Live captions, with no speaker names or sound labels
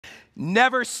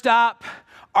Never stop.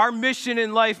 Our mission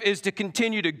in life is to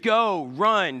continue to go,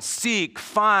 run, seek,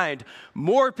 find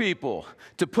more people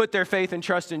to put their faith and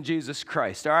trust in Jesus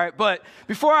Christ, all right? But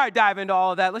before I dive into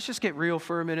all of that, let's just get real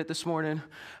for a minute this morning.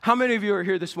 How many of you are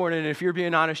here this morning, and if you're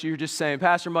being honest, you're just saying,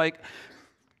 Pastor Mike,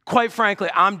 quite frankly,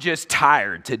 I'm just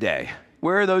tired today.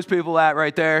 Where are those people at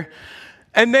right there?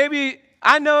 And maybe,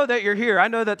 I know that you're here. I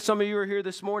know that some of you are here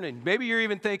this morning. Maybe you're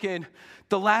even thinking,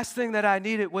 the last thing that I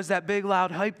needed was that big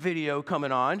loud hype video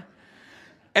coming on.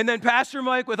 And then Pastor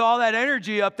Mike with all that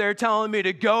energy up there telling me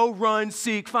to go, run,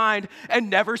 seek, find, and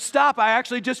never stop. I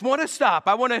actually just want to stop.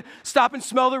 I want to stop and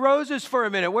smell the roses for a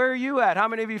minute. Where are you at? How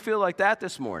many of you feel like that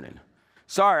this morning?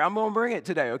 Sorry, I'm going to bring it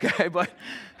today, okay? But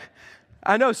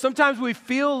I know sometimes we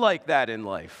feel like that in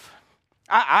life.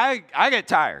 I get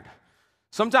tired.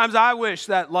 Sometimes I wish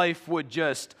that life would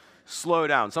just slow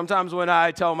down. Sometimes when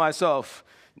I tell myself,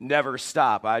 never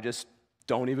stop, I just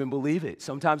don't even believe it.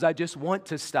 Sometimes I just want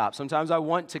to stop. Sometimes I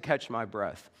want to catch my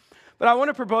breath. But I want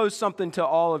to propose something to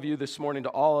all of you this morning, to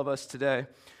all of us today.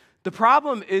 The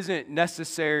problem isn't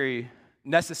necessarily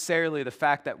the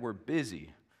fact that we're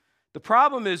busy. The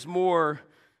problem is more,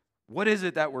 what is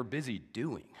it that we're busy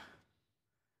doing?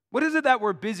 What is it that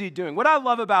we're busy doing? What I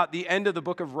love about the end of the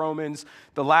book of Romans,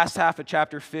 the last half of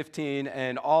chapter 15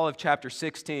 and all of chapter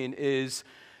 16 is,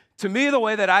 to me, the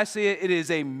way that I see it, it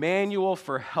is a manual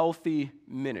for healthy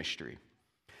ministry.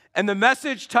 And the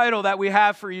message title that we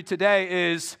have for you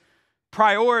today is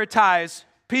Prioritize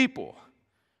People.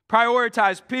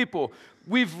 Prioritize People.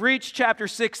 We've reached chapter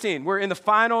 16. We're in the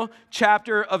final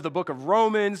chapter of the book of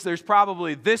Romans. There's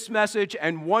probably this message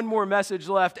and one more message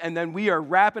left, and then we are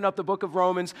wrapping up the book of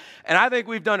Romans. And I think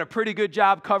we've done a pretty good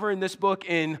job covering this book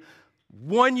in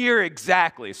 1 year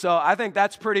exactly. So I think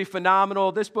that's pretty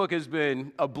phenomenal. This book has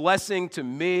been a blessing to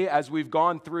me as we've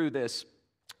gone through this.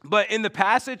 But in the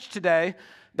passage today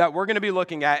that we're going to be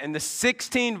looking at, in the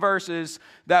 16 verses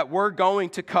that we're going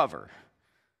to cover,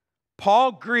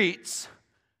 Paul greets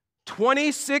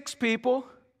 26 people,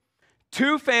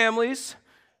 2 families,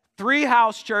 3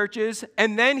 house churches,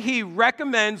 and then he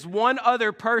recommends one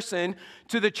other person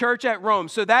to the church at Rome.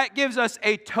 So that gives us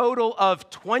a total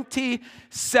of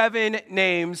 27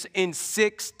 names in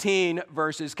 16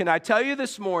 verses. Can I tell you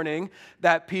this morning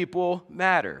that people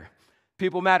matter?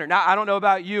 People matter. Now, I don't know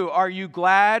about you. Are you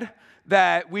glad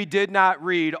that we did not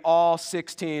read all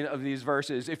 16 of these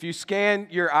verses? If you scan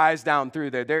your eyes down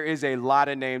through there, there is a lot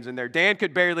of names in there. Dan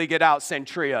could barely get out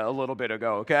Centria a little bit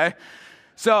ago, okay?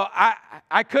 So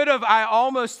I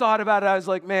almost thought about it. I was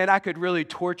like, man, I could really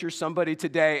torture somebody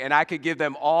today and I could give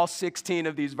them all 16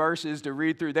 of these verses to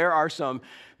read through. There are some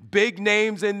big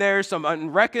names in there, some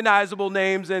unrecognizable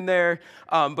names in there,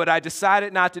 but I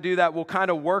decided not to do that. We'll kind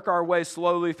of work our way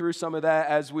slowly through some of that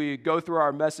as we go through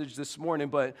our message this morning.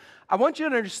 But I want you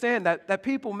to understand that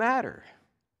people matter.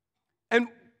 And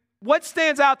what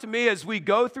stands out to me as we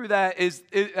go through that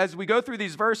as we go through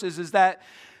these verses is that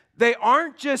they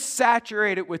aren't just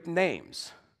saturated with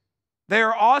names. They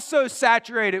are also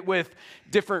saturated with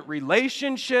different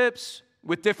relationships,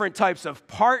 with different types of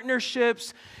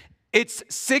partnerships. It's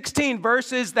 16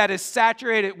 verses that is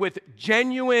saturated with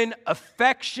genuine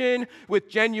affection, with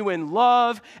genuine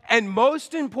love, and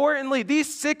most importantly,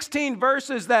 these 16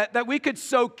 verses that we could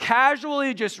so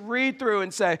casually just read through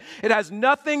and say, it has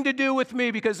nothing to do with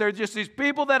me because they're just these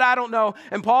people that I don't know,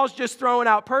 and Paul's just throwing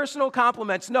out personal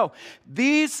compliments. No,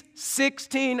 these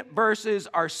 16 verses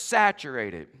are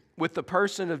saturated with the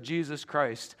person of Jesus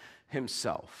Christ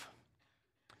himself.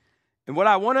 And what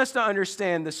I want us to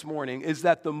understand this morning is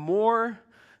that the more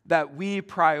that we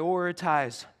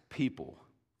prioritize people,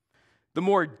 the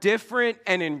more different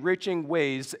and enriching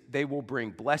ways they will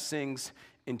bring blessings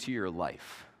into your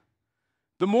life.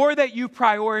 The more that you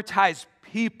prioritize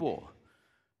people,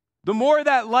 the more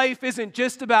that life isn't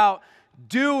just about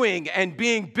doing and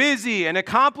being busy and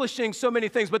accomplishing so many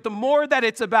things, but the more that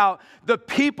it's about the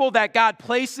people that God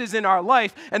places in our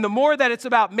life, and the more that it's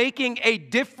about making a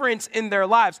difference in their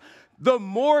lives, the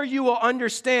more you will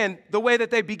understand the way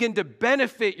that they begin to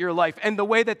benefit your life and the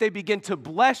way that they begin to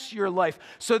bless your life,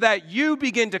 so that you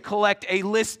begin to collect a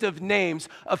list of names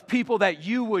of people that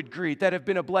you would greet that have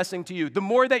been a blessing to you. The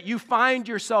more that you find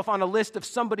yourself on a list of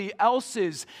somebody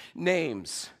else's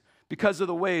names because of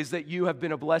the ways that you have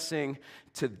been a blessing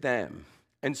to them.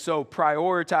 And so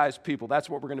prioritize people. That's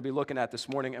what we're going to be looking at this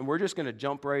morning, and we're just going to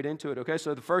jump right into it, okay?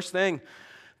 So the first thing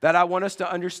that I want us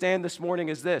to understand this morning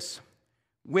is this.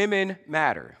 Women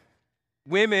matter.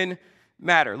 Women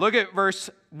matter. Look at verse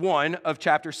 1 of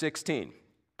chapter 16.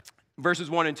 Verses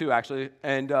 1 and 2, actually,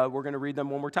 and we're going to read them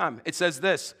one more time. It says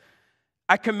this: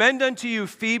 I commend unto you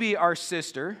Phoebe, our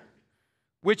sister,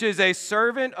 which is a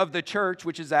servant of the church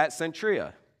which is at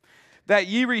Centuria, that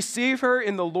ye receive her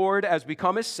in the Lord as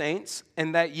becometh saints,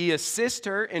 and that ye assist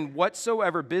her in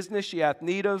whatsoever business she hath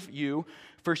need of you,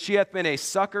 for she hath been a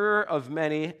succorer of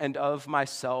many and of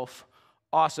myself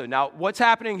also. Now, what's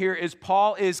happening here is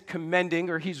Paul is commending,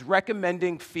 or he's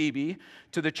recommending Phoebe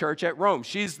to the church at Rome.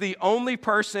 She's the only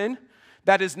person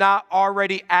that is not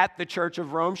already at the church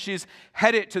of Rome. She's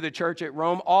headed to the church at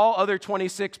Rome. All other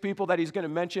 26 people that he's going to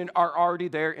mention are already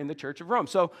there in the church of Rome.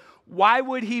 So why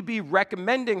would he be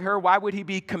recommending her? Why would he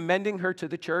be commending her to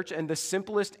the church? And the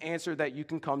simplest answer that you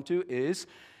can come to is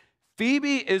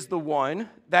Phoebe is the one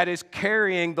that is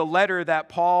carrying the letter that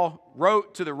Paul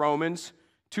wrote to the Romans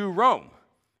to Rome.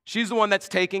 She's the one that's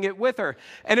taking it with her.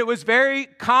 And it was very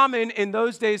common in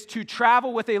those days to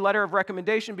travel with a letter of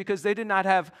recommendation because they did not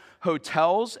have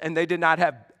hotels and they did not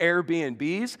have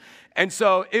Airbnbs. And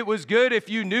so it was good if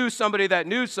you knew somebody that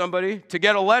knew somebody to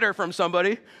get a letter from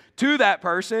somebody to that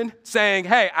person saying,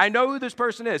 hey, I know who this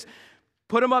person is.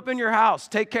 Put them up in your house,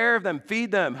 take care of them,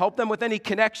 feed them, help them with any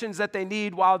connections that they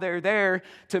need while they're there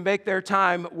to make their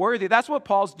time worthy. That's what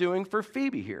Paul's doing for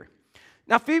Phoebe here.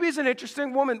 Now, Phoebe's an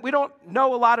interesting woman. We don't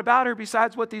know a lot about her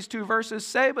besides what these two verses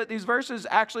say, but these verses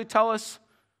actually tell us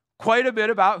quite a bit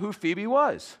about who Phoebe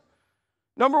was.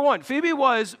 Number one, Phoebe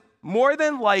was more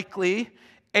than likely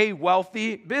a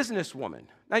wealthy businesswoman.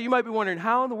 Now, you might be wondering,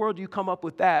 how in the world do you come up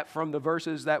with that from the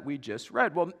verses that we just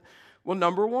read? Well,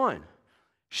 number one,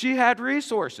 she had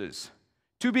resources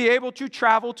to be able to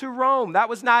travel to Rome. That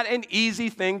was not an easy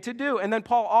thing to do. And then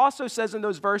Paul also says in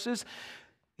those verses,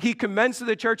 he commends to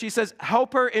the church, he says,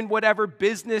 help her in whatever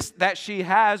business that she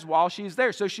has while she's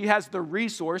there. So she has the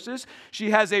resources.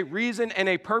 She has a reason and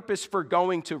a purpose for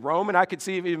going to Rome. And I could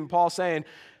see even Paul saying,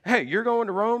 hey, you're going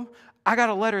to Rome? I got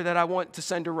a letter that I want to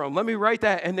send to Rome. Let me write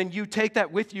that, and then you take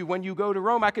that with you when you go to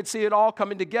Rome. I could see it all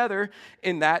coming together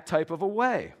in that type of a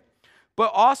way.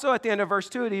 But also at the end of verse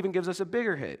 2, it even gives us a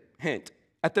bigger hint.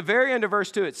 At the very end of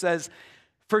verse 2, it says,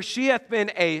 for she hath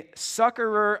been a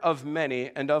succorer of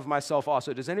many and of myself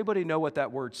also. Does anybody know what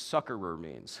that word succorer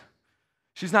means?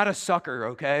 She's not a sucker,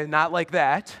 okay? Not like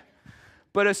that.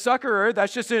 But a succorer,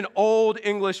 that's just an old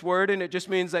English word, and it just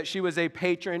means that she was a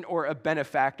patron or a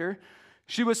benefactor.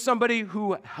 She was somebody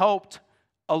who helped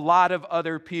a lot of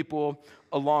other people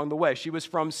along the way. She was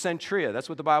from Centuria. That's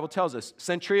what the Bible tells us.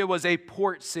 Centuria was a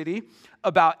port city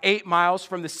about 8 miles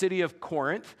from the city of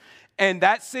Corinth. And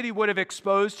that city would have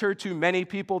exposed her to many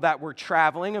people that were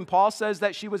traveling. And Paul says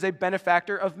that she was a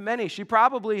benefactor of many. She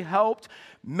probably helped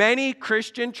many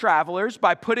Christian travelers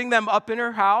by putting them up in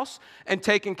her house and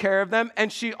taking care of them.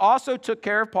 And she also took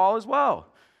care of Paul as well.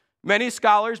 Many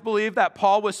scholars believe that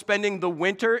Paul was spending the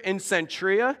winter in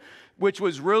Centuria, which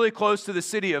was really close to the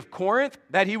city of Corinth,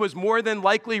 that he was more than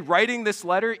likely writing this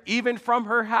letter even from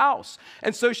her house.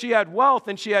 And so she had wealth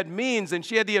and she had means and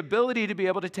she had the ability to be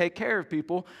able to take care of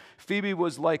people. Phoebe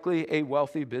was likely a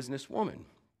wealthy businesswoman.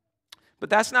 But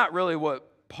that's not really what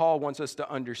Paul wants us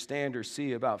to understand or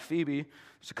see about Phoebe.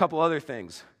 There's a couple other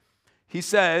things. He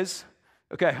says,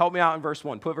 okay, help me out in verse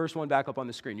 1. Put verse 1 back up on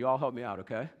the screen. You all help me out,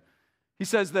 okay? He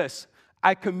says this,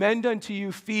 I commend unto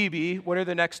you Phoebe. What are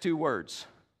the next two words?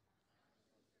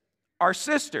 Our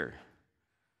sister.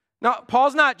 Now,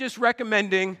 Paul's not just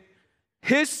recommending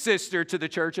his sister to the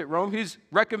church at Rome. He's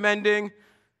recommending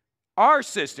our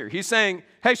sister. He's saying,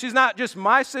 hey, she's not just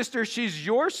my sister, she's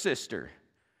your sister.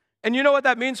 And you know what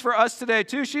that means for us today,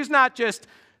 too? She's not just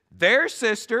their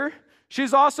sister.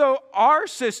 She's also our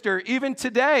sister, even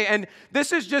today. And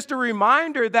this is just a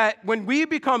reminder that when we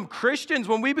become Christians,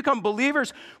 when we become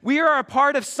believers, we are a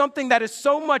part of something that is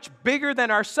so much bigger than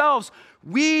ourselves.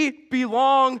 We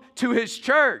belong to his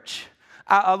church.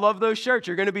 I love those shirts.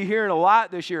 You're going to be hearing a lot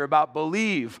this year about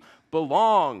believe,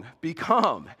 belong,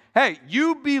 become. Hey,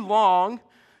 you belong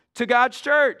to God's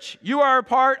church. You are a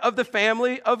part of the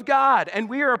family of God. And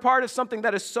we are a part of something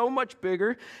that is so much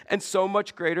bigger and so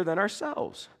much greater than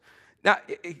ourselves. Now,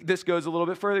 this goes a little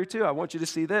bit further too. I want you to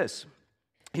see this.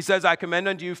 He says, I commend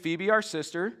unto you Phoebe, our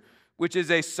sister, which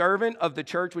is a servant of the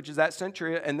church, which is at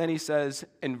Centuria. And then he says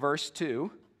in verse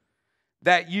 2,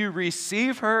 that you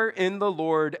receive her in the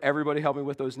Lord. Everybody help me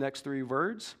with those next three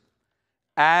words.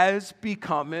 As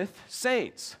becometh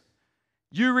saints.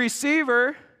 You receive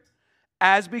her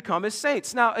as becometh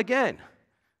saints. Now, again,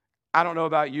 I don't know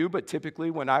about you, but typically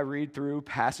when I read through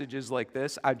passages like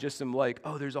this, I just am like,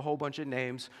 oh, there's a whole bunch of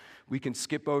names. We can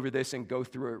skip over this and go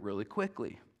through it really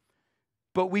quickly.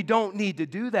 But we don't need to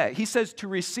do that. He says to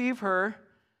receive her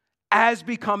as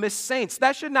becometh saints.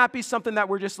 That should not be something that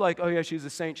we're just like, oh yeah, she's a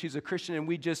saint, she's a Christian, and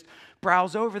we just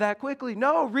browse over that quickly.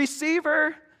 No, receive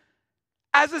her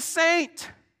as a saint,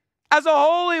 as a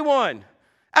holy one.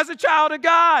 as a child of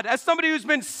God, as somebody who's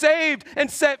been saved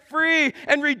and set free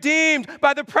and redeemed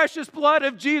by the precious blood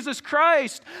of Jesus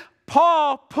Christ.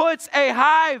 Paul puts a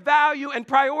high value and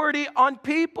priority on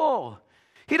people.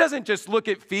 He doesn't just look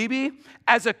at Phoebe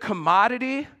as a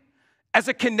commodity, as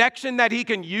a connection that he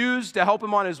can use to help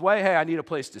him on his way. Hey, I need a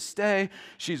place to stay.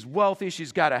 She's wealthy.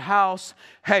 She's got a house.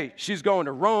 Hey, she's going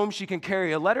to Rome. She can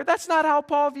carry a letter. That's not how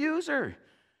Paul views her.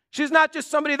 She's not just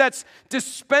somebody that's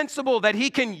dispensable that he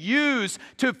can use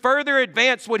to further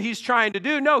advance what he's trying to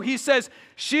do. No, he says,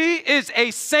 she is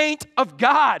a saint of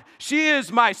God. She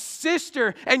is my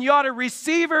sister, and you ought to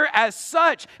receive her as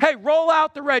such. Hey, roll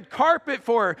out the red carpet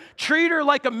for her. Treat her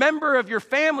like a member of your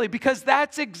family, because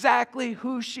that's exactly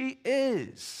who she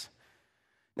is.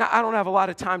 Now, I don't have a lot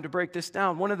of time to break this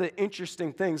down. One of the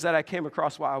interesting things that I came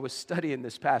across while I was studying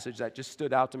this passage that just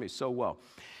stood out to me so well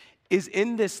is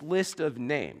in this list of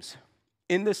names,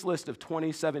 in this list of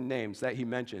 27 names that he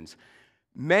mentions,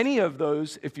 many of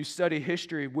those, if you study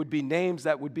history, would be names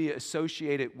that would be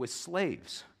associated with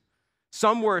slaves.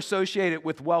 Some were associated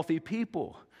with wealthy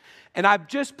people. And I'm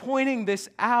just pointing this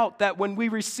out, that when we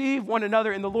receive one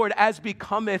another in the Lord as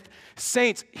becometh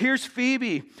saints, here's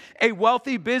Phoebe, a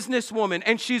wealthy businesswoman,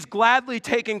 and she's gladly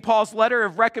taking Paul's letter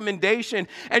of recommendation,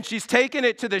 and she's taking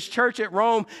it to this church at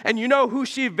Rome. And you know who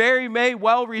she very may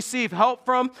well receive help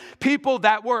from? People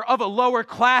that were of a lower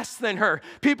class than her,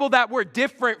 people that were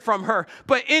different from her.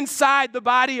 But inside the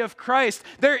body of Christ,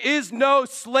 there is no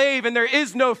slave, and there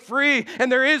is no free,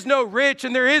 and there is no rich,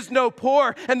 and there is no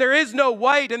poor, and there is no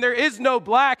white, and there is no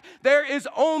black. There is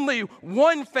only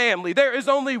one family. There is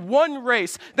only one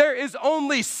race. There is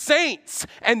only saints.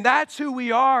 And that's who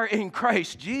we are in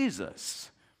Christ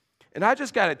Jesus. And I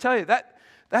just got to tell you,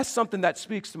 that's something that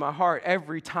speaks to my heart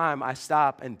every time I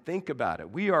stop and think about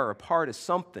it. We are a part of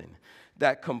something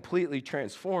that completely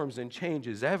transforms and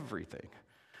changes everything.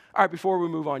 All right, before we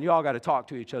move on, you all got to talk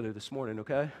to each other this morning,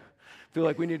 okay? I feel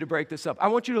like we need to break this up. I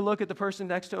want you to look at the person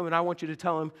next to him, and I want you to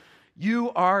tell him, you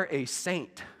are a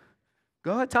saint.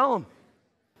 Go ahead, tell them.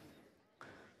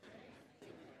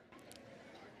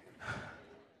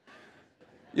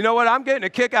 You know what? I'm getting a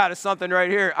kick out of something right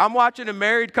here. I'm watching a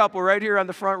married couple right here on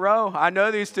the front row. I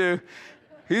know these two.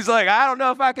 He's like, I don't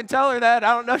know if I can tell her that.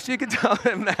 I don't know if she can tell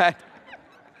him that.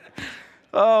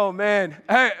 Oh, man.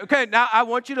 Hey, okay, now I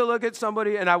want you to look at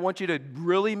somebody, and I want you to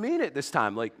really mean it this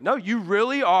time. Like, no, you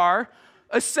really are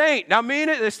a saint. Now mean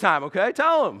it this time, okay?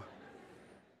 Tell them.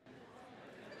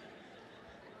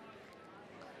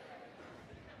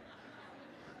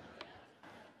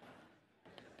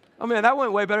 Oh, man, that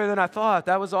went way better than I thought.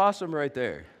 That was awesome right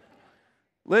there.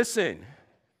 Listen,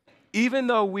 even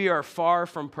though we are far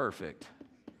from perfect,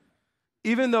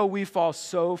 even though we fall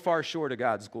so far short of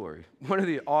God's glory, one of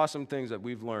the awesome things that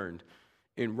we've learned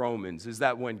in Romans is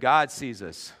that when God sees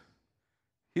us,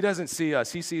 he doesn't see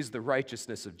us. He sees the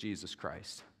righteousness of Jesus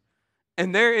Christ.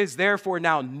 And there is therefore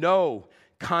now no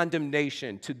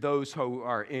condemnation to those who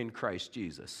are in Christ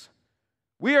Jesus.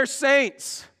 We are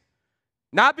saints.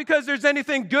 Not because there's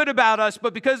anything good about us,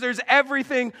 but because there's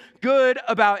everything good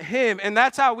about him. And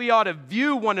that's how we ought to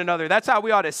view one another. That's how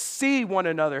we ought to see one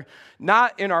another,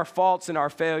 not in our faults and our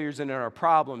failures and in our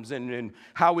problems and in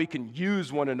how we can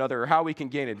use one another or how we can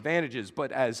gain advantages,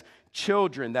 but as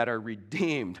children that are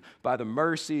redeemed by the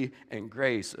mercy and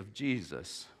grace of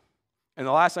Jesus. And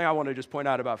the last thing I want to just point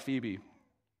out about Phoebe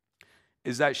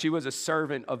is that she was a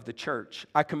servant of the church.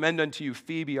 I commend unto you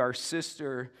Phoebe, our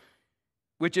sister,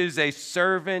 which is a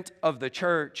servant of the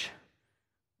church,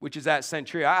 which is at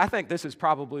Centuria. I think this is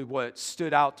probably what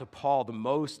stood out to Paul the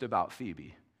most about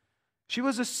Phoebe. She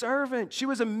was a servant. She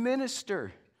was a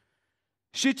minister.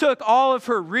 She took all of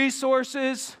her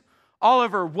resources, all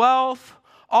of her wealth,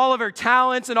 all of her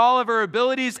talents, and all of her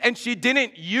abilities, and she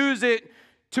didn't use it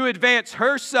to advance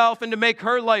herself and to make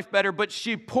her life better, but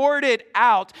she poured it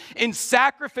out in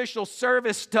sacrificial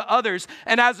service to others.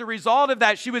 And as a result of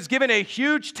that, she was given a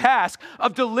huge task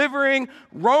of delivering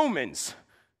Romans,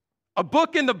 a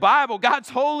book in the Bible, God's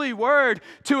holy word,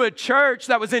 to a church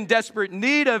that was in desperate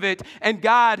need of it. And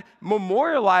God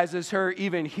memorializes her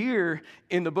even here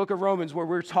in the book of Romans, where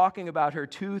we're talking about her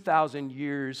 2,000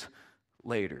 years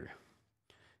later.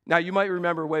 Now, you might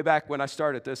remember way back when I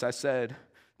started this, I said,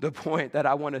 the point that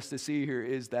I want us to see here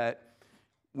is that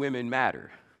women matter.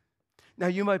 Now,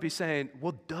 you might be saying,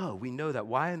 well, duh, we know that.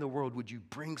 Why in the world would you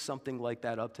bring something like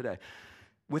that up today?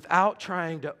 Without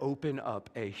trying to open up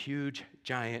a huge,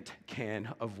 giant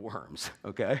can of worms,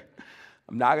 okay?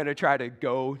 I'm not going to try to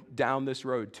go down this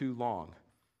road too long.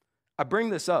 I bring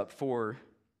this up for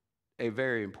a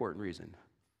very important reason.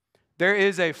 There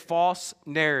is a false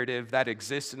narrative that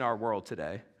exists in our world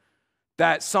today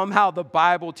that somehow the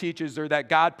Bible teaches or that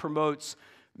God promotes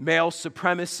male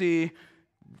supremacy,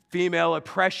 female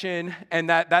oppression, and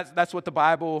that's what the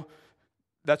Bible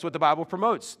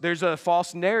promotes. There's a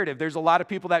false narrative. There's a lot of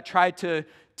people that try to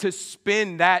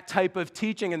spin that type of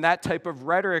teaching and that type of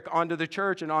rhetoric onto the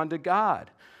church and onto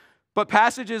God. But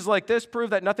passages like this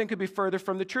prove that nothing could be further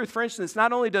from the truth. For instance,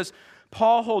 not only does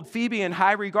Paul hold Phoebe in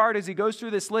high regard as he goes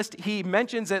through this list, he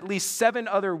mentions at least 7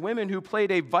 other women who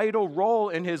played a vital role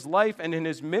in his life and in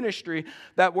his ministry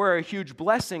that were a huge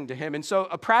blessing to him. And so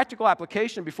a practical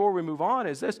application before we move on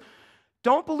is this: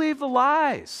 don't believe the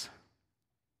lies.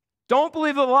 Don't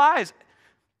believe the lies.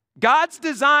 God's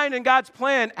design and God's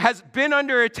plan has been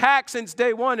under attack since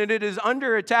day one, and it is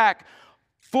under attack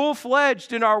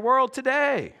full-fledged in our world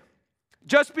today.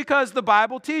 Just because the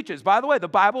Bible teaches. By the way, the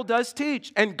Bible does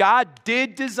teach, and God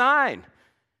did design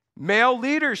male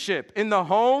leadership in the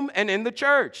home and in the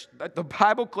church. The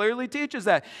Bible clearly teaches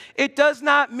that. It does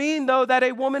not mean, though, that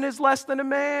a woman is less than a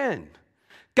man.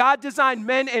 God designed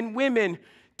men and women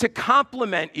to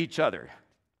complement each other.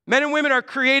 Men and women are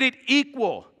created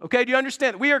equal. Okay, do you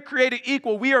understand? We are created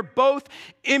equal. We are both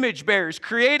image bearers,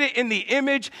 created in the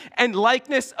image and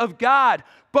likeness of God.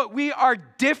 But we are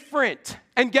different.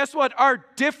 And guess what? Our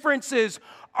differences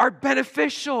are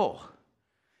beneficial.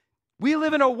 We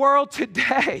live in a world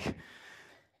today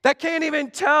that can't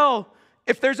even tell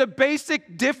if there's a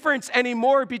basic difference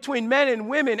anymore between men and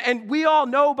women. And we all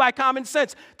know by common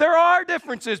sense there are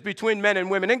differences between men and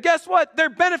women. And guess what? They're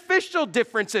beneficial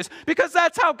differences because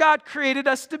that's how God created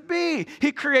us to be.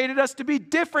 He created us to be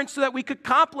different so that we could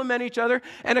complement each other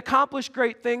and accomplish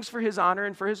great things for His honor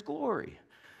and for His glory.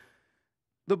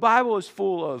 The Bible is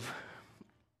full of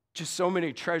just so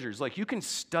many treasures. Like, you can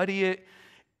study it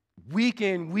week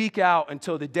in, week out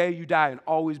until the day you die and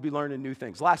always be learning new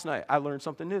things. Last night, I learned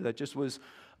something new that just was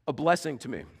a blessing to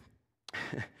me.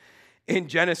 In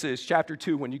Genesis chapter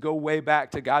 2, when you go way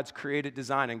back to God's created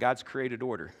design and God's created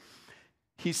order,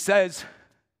 He says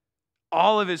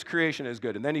all of His creation is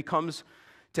good. And then He comes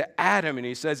to Adam and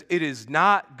He says, it is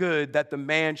not good that the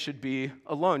man should be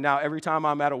alone. Now, every time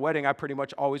I'm at a wedding, I pretty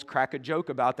much always crack a joke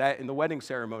about that in the wedding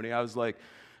ceremony. I was like,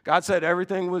 God said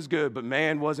everything was good, but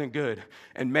man wasn't good,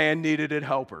 and man needed a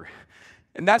helper.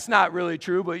 And that's not really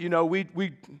true, but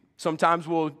we sometimes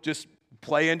will just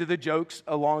play into the jokes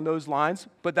along those lines,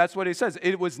 but that's what He says.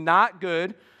 It was not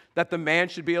good that the man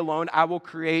should be alone. I will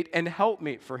create an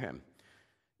helpmeet for him.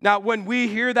 Now, when we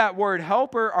hear that word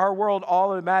helper, our world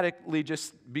automatically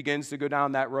just begins to go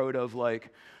down that road of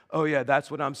like, oh yeah, that's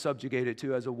what I'm subjugated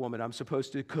to as a woman. I'm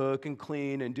supposed to cook and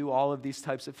clean and do all of these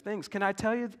types of things. Can I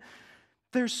tell you,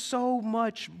 there's so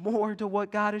much more to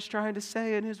what God is trying to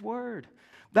say in His word.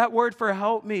 That word for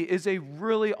help me is a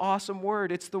really awesome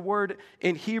word. It's the word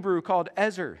in Hebrew called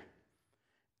ezer.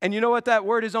 And you know what? That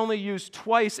word is only used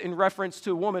twice in reference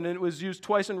to a woman, and it was used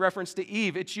twice in reference to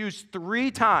Eve. It's used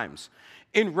 3 times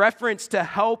in reference to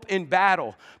help in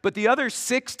battle. But the other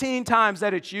 16 times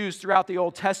that it's used throughout the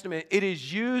Old Testament, it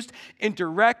is used in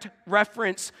direct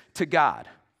reference to God.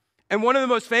 And one of the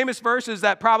most famous verses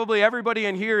that probably everybody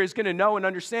in here is going to know and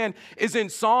understand is in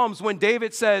Psalms when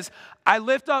David says, I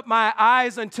lift up my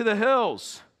eyes unto the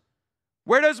hills.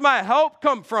 Where does my help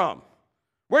come from?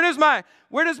 Where does my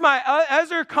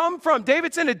ezer come from?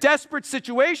 David's in a desperate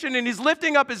situation and he's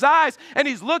lifting up his eyes and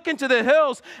he's looking to the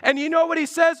hills. And you know what he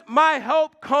says? My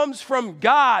help comes from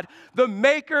God, the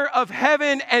maker of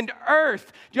heaven and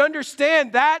earth. Do you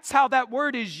understand? That's how that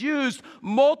word is used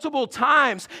multiple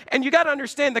times. And you got to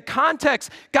understand the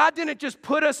context. God didn't just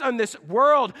put us on this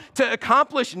world to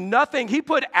accomplish nothing. He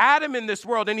put Adam in this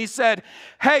world and He said,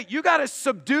 hey, you got to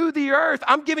subdue the earth.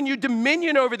 I'm giving you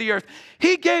dominion over the earth.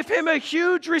 He gave him a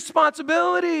huge responsibility.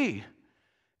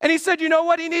 And He said, you know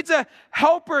what? He needs a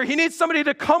helper. He needs somebody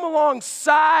to come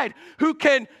alongside who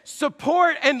can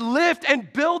support and lift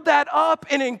and build that up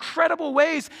in incredible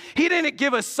ways. He didn't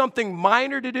give us something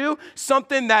minor to do,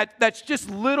 something that's just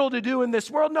little to do in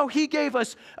this world. No, He gave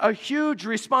us a huge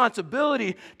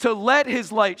responsibility to let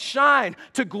His light shine,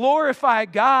 to glorify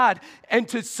God, and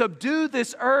to subdue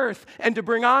this earth, and to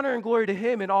bring honor and glory to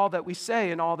Him in all that we say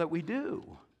and all that we do.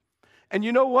 And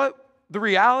you know what? The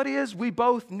reality is we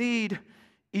both need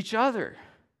each other.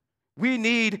 We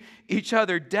need each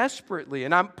other desperately.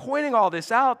 And I'm pointing all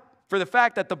this out for the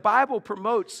fact that the Bible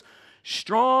promotes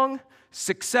strong,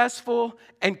 successful,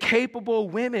 and capable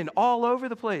women all over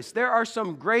the place. There are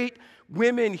some great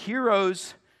women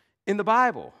heroes in the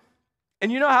Bible.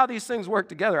 And you know how these things work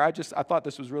together. I thought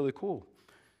this was really cool.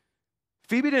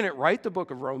 Phoebe didn't write the book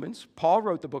of Romans. Paul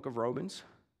wrote the book of Romans.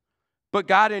 But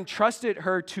God entrusted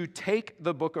her to take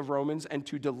the book of Romans and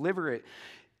to deliver it.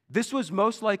 This was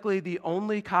most likely the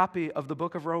only copy of the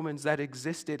book of Romans that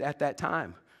existed at that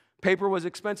time. Paper was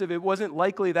expensive. It wasn't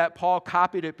likely that Paul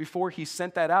copied it before he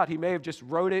sent that out. He may have just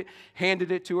wrote it,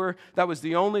 handed it to her. That was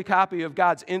the only copy of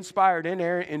God's inspired,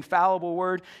 inerrant, infallible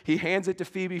word. He hands it to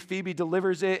Phoebe. Phoebe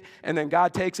delivers it, and then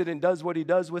God takes it and does what he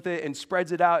does with it and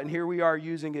spreads it out, and here we are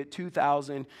using it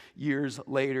 2,000 years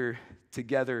later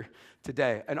together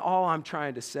today. And all I'm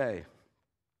trying to say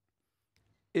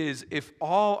is if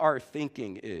all our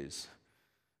thinking is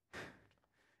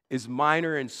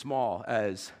minor and small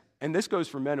as, and this goes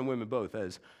for men and women both,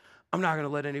 as I'm not going to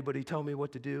let anybody tell me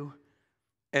what to do,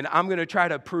 and I'm going to try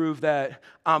to prove that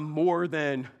I'm more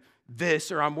than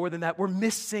this or I'm more than that, we're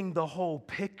missing the whole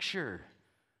picture.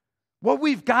 What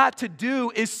we've got to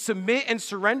do is submit and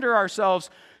surrender ourselves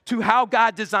to how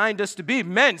God designed us to be.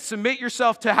 Men, submit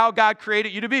yourself to how God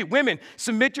created you to be. Women,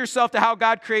 submit yourself to how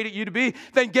God created you to be.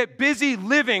 Then get busy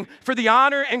living for the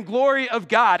honor and glory of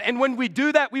God. And when we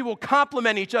do that, we will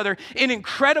complement each other in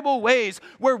incredible ways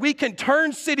where we can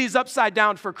turn cities upside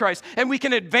down for Christ, and we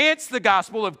can advance the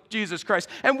gospel of Jesus Christ,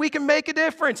 and we can make a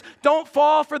difference. Don't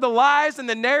fall for the lies and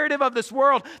the narrative of this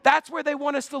world. That's where they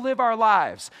want us to live our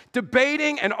lives.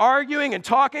 Debating and arguing and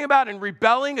talking about and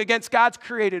rebelling against God's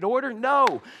created order.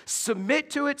 No. Submit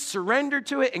to it, surrender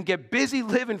to it, and get busy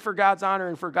living for God's honor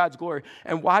and for God's glory,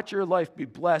 and watch your life be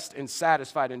blessed and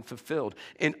satisfied and fulfilled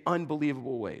in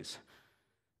unbelievable ways.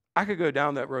 I could go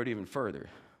down that road even further.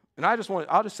 And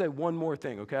I'll just say one more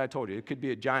thing, okay? I told you, it could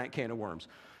be a giant can of worms.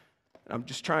 I'm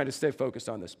just trying to stay focused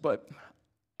on this. But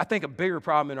I think a bigger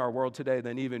problem in our world today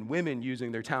than even women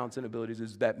using their talents and abilities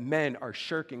is that men are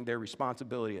shirking their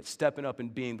responsibility at stepping up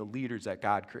and being the leaders that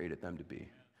God created them to be.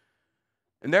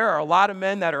 And there are a lot of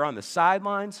men that are on the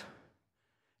sidelines,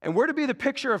 and we're to be the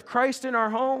picture of Christ in our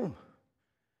home.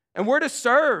 And we're to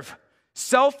serve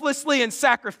selflessly and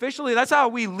sacrificially. That's how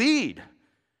we lead.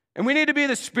 And we need to be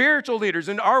the spiritual leaders,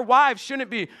 and our wives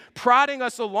shouldn't be prodding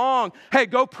us along. Hey,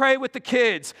 go pray with the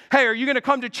kids. Hey, are you going to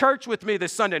come to church with me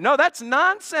this Sunday? No, that's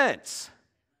nonsense.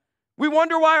 We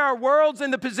wonder why our world's in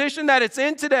the position that it's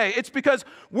in today. It's because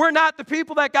we're not the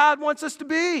people that God wants us to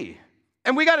be.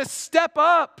 And we got to step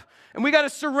up. And we got to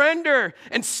surrender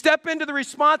and step into the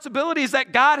responsibilities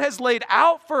that God has laid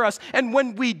out for us. And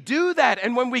when we do that,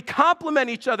 and when we complement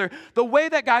each other the way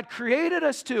that God created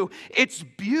us to, it's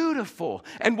beautiful.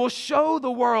 And we'll show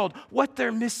the world what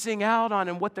they're missing out on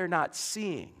and what they're not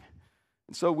seeing.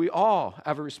 And so we all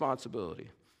have a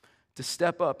responsibility to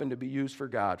step up and to be used for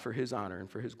God, for his honor and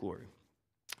for his glory.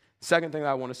 Second thing that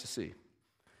I want us to see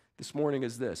this morning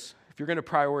is this. If you're going to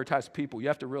prioritize people, you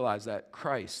have to realize that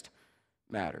Christ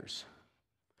matters.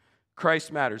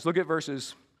 Christ matters. Look at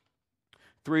verses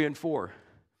 3 and 4.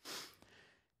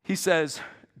 He says,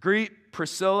 "Greet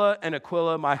Priscilla and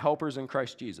Aquila, my helpers in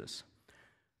Christ Jesus,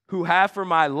 who have for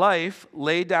my life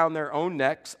laid down their own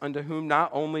necks, unto whom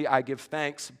not only I give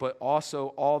thanks, but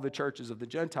also all the churches of the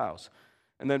Gentiles."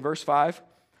 And then verse 5,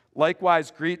 "Likewise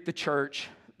greet the church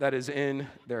that is in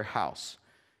their house."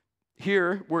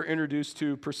 Here we're introduced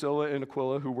to Priscilla and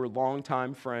Aquila, who were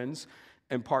longtime friends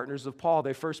and partners of Paul.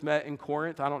 They first met in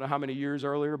Corinth. I don't know how many years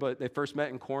earlier, but they first met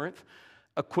in Corinth.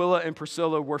 Aquila and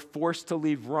Priscilla were forced to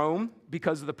leave Rome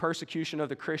because of the persecution of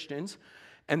the Christians,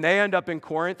 and they end up in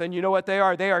Corinth. And you know what they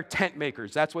are? They are tent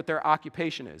makers. That's what their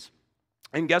occupation is.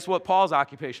 And guess what Paul's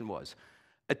occupation was?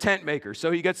 A tent maker.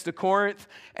 So he gets to Corinth,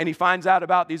 and he finds out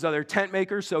about these other tent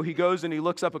makers. So he goes and he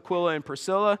looks up Aquila and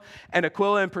Priscilla, and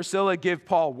Aquila and Priscilla give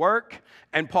Paul work,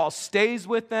 and Paul stays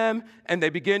with them, and they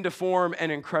begin to form an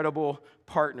incredible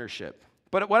partnership.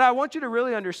 But what I want you to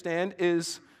really understand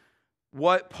is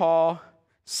what Paul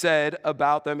said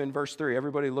about them in verse 3.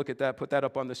 Everybody look at that. Put that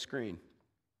up on the screen.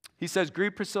 He says,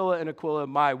 "Greet Priscilla and Aquila,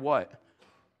 my" what?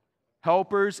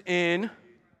 Helpers in,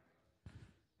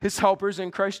 his helpers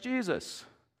in Christ Jesus.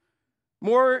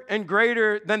 More and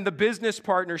greater than the business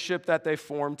partnership that they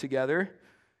formed together.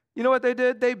 You know what they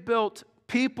did? They built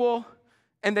people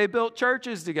and they built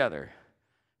churches together.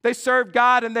 They served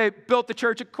God and they built the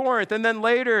church at Corinth. And then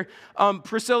later,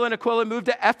 Priscilla and Aquila moved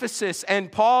to Ephesus,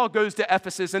 and Paul goes to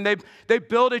Ephesus, and they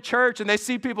build a church and they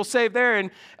see people saved there. And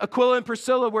Aquila and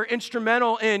Priscilla were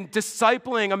instrumental in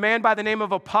discipling a man by the name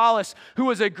of Apollos, who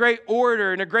was a great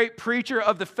orator and a great preacher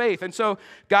of the faith. And so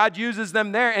God uses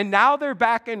them there. And now they're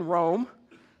back in Rome.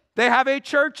 They have a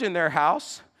church in their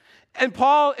house. And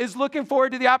Paul is looking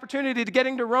forward to the opportunity to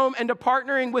getting to Rome and to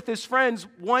partnering with his friends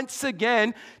once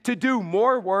again to do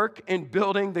more work in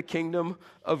building the kingdom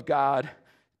of God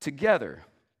together.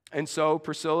 And so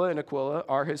Priscilla and Aquila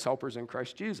are his helpers in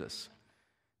Christ Jesus.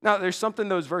 Now, there's something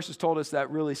those verses told us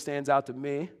that really stands out to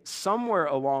me. Somewhere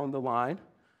along the line,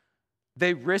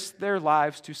 they risked their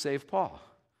lives to save Paul.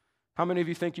 How many of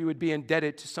you think you would be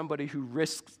indebted to somebody who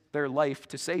risks their life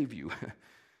to save you?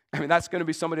 I mean, that's going to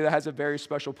be somebody that has a very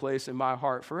special place in my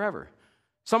heart forever.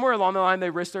 Somewhere along the line, they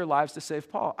risked their lives to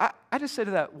save Paul. I just say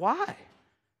to that, why?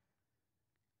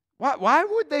 Why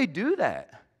would they do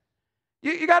that?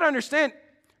 You got to understand,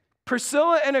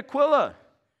 Priscilla and Aquila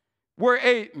were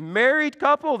a married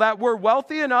couple that were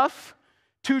wealthy enough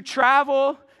to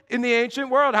travel in the ancient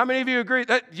world. How many of you agree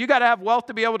that you got to have wealth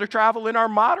to be able to travel in our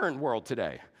modern world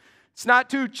today? It's not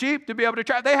too cheap to be able to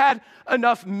travel. They had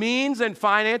enough means and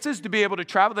finances to be able to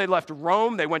travel. They left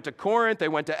Rome. They went to Corinth. They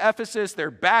went to Ephesus. They're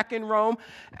back in Rome.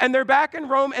 And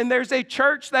there's a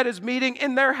church that is meeting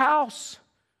in their house.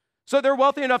 So they're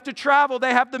wealthy enough to travel.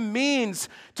 They have the means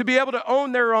to be able to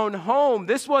own their own home.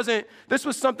 This was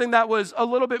something that was a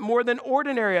little bit more than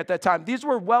ordinary at that time. These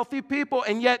were wealthy people,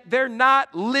 and yet they're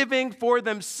not living for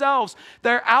themselves.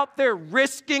 They're out there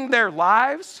risking their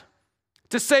lives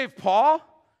to save Paul.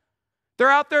 They're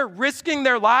out there risking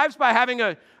their lives by having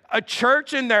a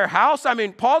church in their house. I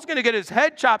mean, Paul's going to get his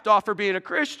head chopped off for being a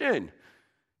Christian.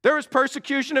 There was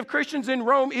persecution of Christians in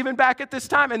Rome even back at this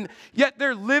time, and yet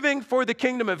they're living for the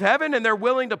kingdom of heaven, and they're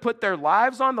willing to put their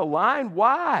lives on the line.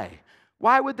 Why?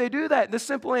 Why would they do that? The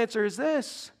simple answer is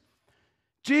this: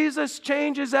 Jesus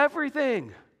changes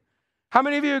everything. How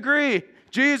many of you agree?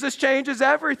 Jesus changes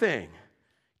everything.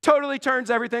 Totally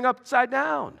turns everything upside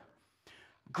down.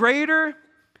 Greater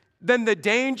than the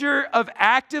danger of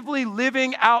actively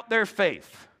living out their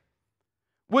faith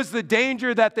was the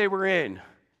danger that they were in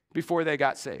before they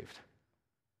got saved.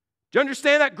 Do you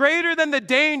understand that? Greater than the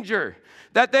danger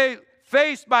that they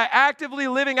faced by actively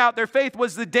living out their faith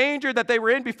was the danger that they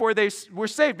were in before they were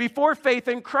saved, before faith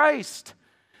in Christ.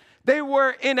 They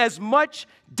were in as much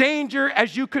danger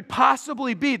as you could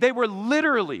possibly be. They were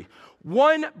literally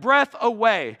one breath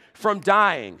away from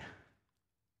dying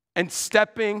and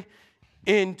stepping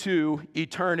into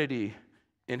eternity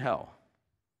in hell.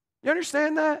 You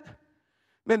understand that?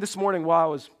 Man, this morning while I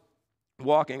was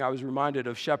walking, I was reminded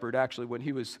of Shepard, actually, when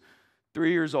he was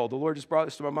 3 years old. The Lord just brought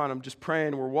this to my mind. I'm just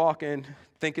praying, we're walking,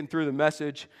 thinking through the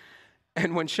message.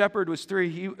 And when Shepard was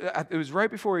 3, it was right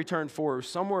before he turned 4,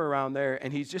 somewhere around there,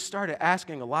 and he just started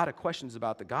asking a lot of questions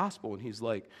about the gospel. And he's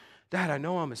like, Dad, I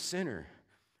know I'm a sinner,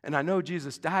 and I know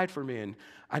Jesus died for me, and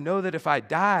I know that if I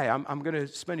die, I'm going to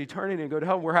spend eternity and go to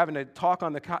hell. We're having a talk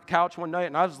on the couch one night,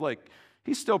 and I was like,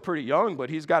 he's still pretty young, but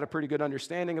he's got a pretty good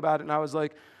understanding about it. And I was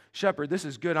like, Shepard, this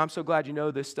is good. I'm so glad you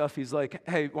know this stuff. He's like,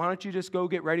 hey, why don't you just go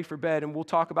get ready for bed, and we'll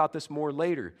talk about this more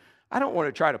later. I don't want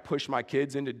to try to push my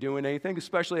kids into doing anything,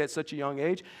 especially at such a young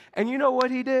age. And you know what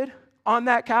he did on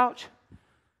that couch?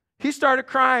 He started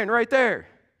crying right there.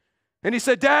 And he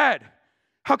said, Dad,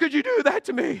 how could you do that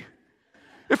to me?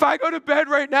 If I go to bed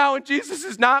right now and Jesus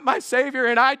is not my Savior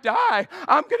and I die,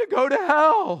 I'm going to go to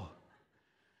hell.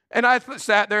 And I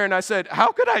sat there and I said,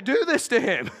 how could I do this to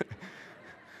him?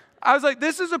 I was like,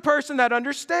 this is a person that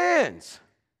understands.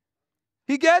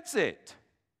 He gets it.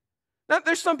 Now,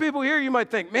 there's some people here you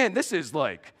might think, man, this is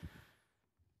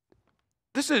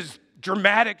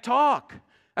dramatic talk.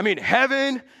 I mean,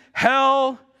 heaven,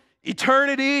 hell,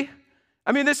 eternity.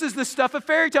 I mean, this is the stuff of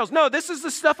fairy tales. No, this is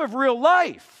the stuff of real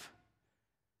life.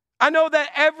 I know that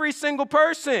every single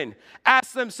person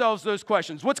asks themselves those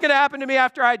questions. What's going to happen to me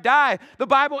after I die? The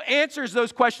Bible answers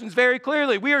those questions very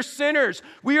clearly. We are sinners.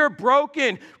 We are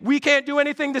broken. We can't do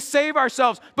anything to save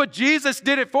ourselves. But Jesus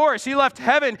did it for us. He left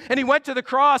heaven and he went to the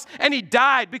cross and he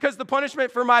died because the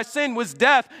punishment for my sin was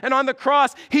death. And on the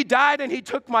cross, he died and he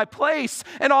took my place.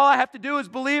 And all I have to do is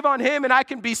believe on him and I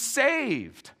can be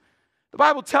saved. The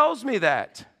Bible tells me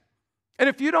that. And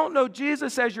if you don't know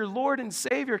Jesus as your Lord and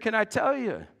Savior, can I tell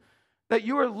you that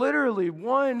you are literally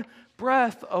one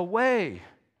breath away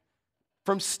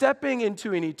from stepping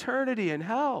into an eternity in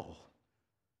hell?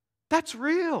 That's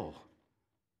real.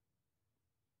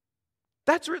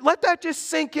 Let that just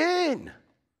sink in.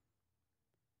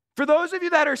 For those of you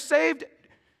that are saved,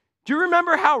 do you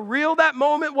remember how real that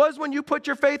moment was when you put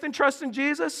your faith and trust in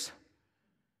Jesus?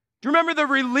 Do you remember the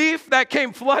relief that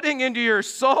came flooding into your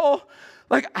soul?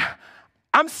 Like,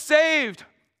 I'm saved.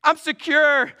 I'm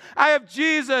secure. I have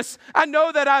Jesus. I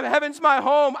know that heaven's my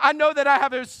home. I know that I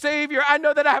have a Savior. I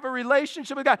know that I have a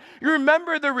relationship with God. You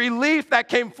remember the relief that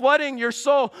came flooding your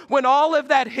soul when all of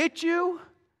that hit you?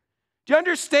 Do you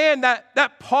understand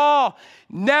that Paul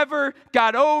never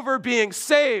got over being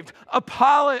saved?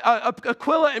 Aquila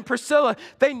and Priscilla,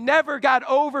 they never got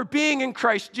over being in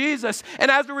Christ Jesus.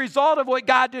 And as a result of what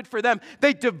God did for them,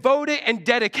 they devoted and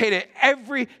dedicated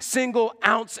every single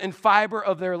ounce and fiber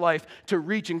of their life to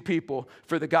reaching people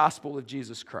for the gospel of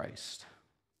Jesus Christ.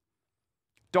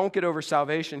 Don't get over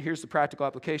salvation. Here's the practical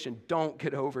application. Don't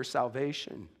get over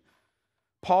salvation.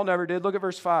 Paul never did. Look at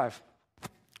verse 5.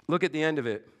 Look at the end of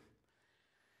it.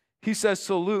 He says,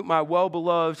 salute my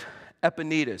well-beloved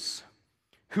Epaenetus,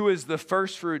 who is the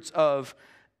firstfruits of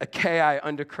Achaia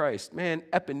unto Christ. Man,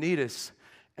 Epaenetus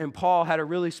and Paul had a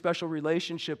really special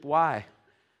relationship. Why?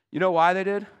 You know why they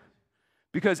did?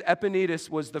 Because Epaenetus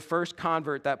was the first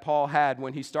convert that Paul had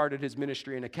when he started his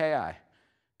ministry in Achaia.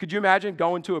 Could you imagine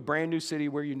going to a brand new city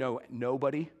where you know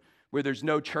nobody, where there's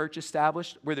no church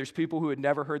established, where there's people who had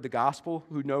never heard the gospel,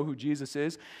 who know who Jesus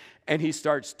is, and he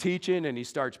starts teaching and he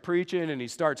starts preaching and he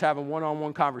starts having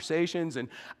one-on-one conversations, and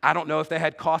I don't know if they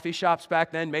had coffee shops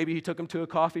back then. Maybe he took them to a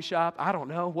coffee shop. I don't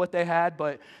know what they had,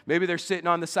 but maybe they're sitting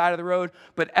on the side of the road.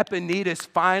 But Epaenetus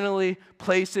finally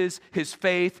places his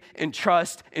faith and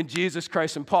trust in Jesus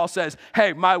Christ, and Paul says,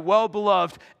 hey, my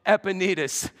well-beloved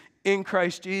Epaenetus in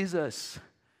Christ Jesus.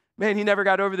 Man, he never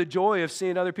got over the joy of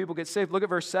seeing other people get saved. Look at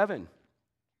verse 7.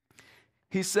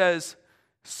 He says,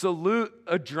 salute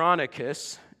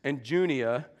Andronicus and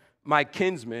Junia, my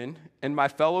kinsmen and my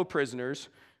fellow prisoners,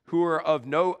 who are of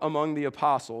note among the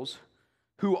apostles,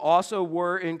 who also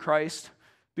were in Christ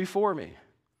before me.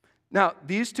 Now,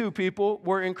 these two people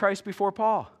were in Christ before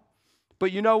Paul.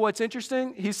 But you know what's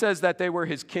interesting? He says that they were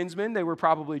his kinsmen. They were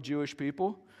probably Jewish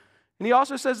people. And he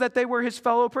also says that they were his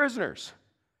fellow prisoners.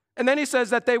 And then he says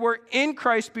that they were in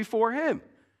Christ before him,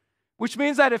 which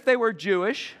means that if they were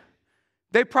Jewish,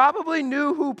 they probably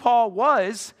knew who Paul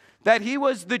was, that he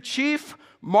was the chief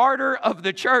martyr of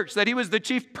the church, that he was the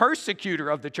chief persecutor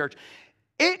of the church.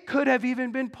 It could have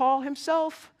even been Paul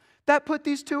himself that put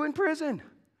these two in prison.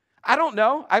 I don't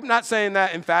know. I'm not saying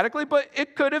that emphatically, but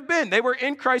it could have been. They were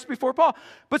in Christ before Paul.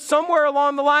 But somewhere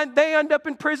along the line, they end up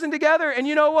in prison together. And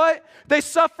you know what? They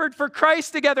suffered for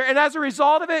Christ together. And as a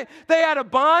result of it, they had a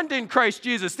bond in Christ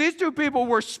Jesus. These two people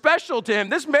were special to him.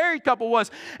 This married couple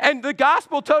was. And the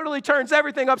gospel totally turns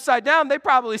everything upside down. They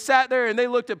probably sat there and they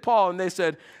looked at Paul and they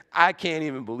said, I can't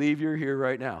even believe you're here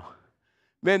right now.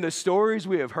 Man, the stories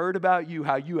we have heard about you,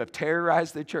 how you have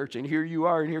terrorized the church, and here you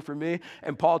are and here for me.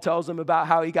 And Paul tells them about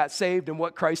how he got saved and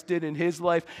what Christ did in his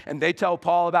life. And they tell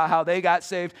Paul about how they got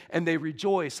saved, and they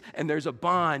rejoice. And there's a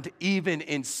bond even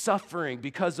in suffering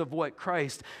because of what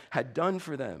Christ had done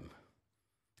for them.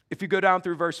 If you go down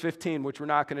through verse 15, which we're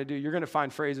not going to do, you're going to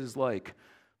find phrases like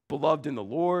beloved in the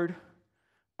Lord,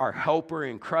 our helper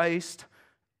in Christ,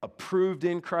 approved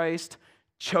in Christ,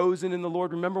 chosen in the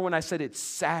Lord. Remember when I said it's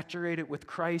saturated with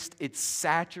Christ? It's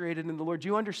saturated in the Lord. Do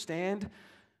you understand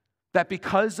that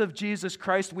because of Jesus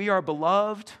Christ, we are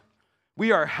beloved,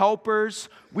 we are helpers,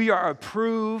 we are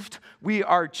approved, we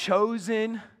are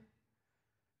chosen?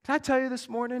 Can I tell you this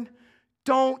morning?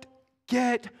 Don't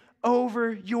get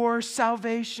over your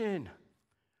salvation.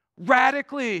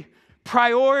 Radically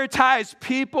prioritize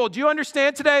people. Do you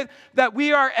understand today that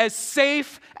we are as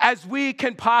safe as we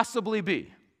can possibly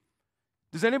be?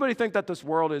 Does anybody think that this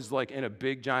world is like in a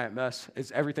big giant mess?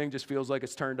 Everything just feels like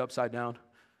it's turned upside down?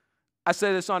 I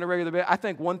say this on a regular basis. I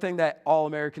think one thing that all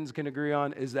Americans can agree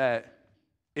on is that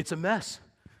it's a mess.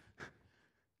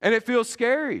 And it feels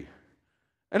scary.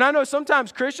 And I know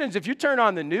sometimes Christians, if you turn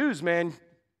on the news, man,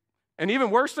 and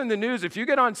even worse than the news, if you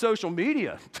get on social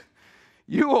media,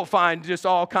 you will find just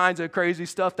all kinds of crazy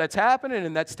stuff that's happening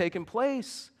and that's taking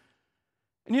place.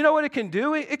 And you know what it can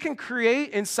do? It can create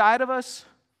inside of us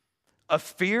a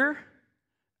fear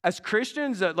as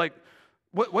Christians that like,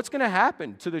 what's going to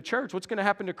happen to the church? What's going to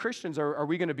happen to Christians? Are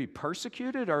we going to be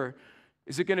persecuted? Or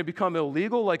is it going to become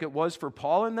illegal like it was for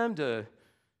Paul and them to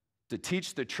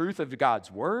teach the truth of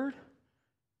God's word?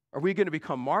 Are we going to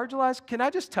become marginalized? Can I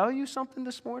just tell you something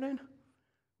this morning?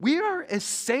 We are as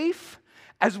safe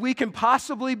as we can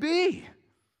possibly be.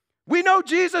 We know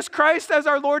Jesus Christ as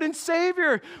our Lord and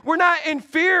Savior. We're not in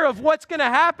fear of what's going to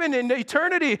happen in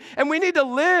eternity. And we need to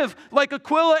live like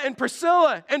Aquila and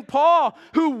Priscilla and Paul,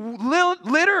 who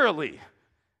literally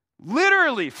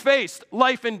faced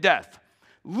life and death,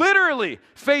 literally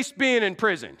faced being in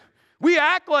prison. We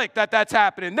act like that's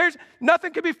happening. There's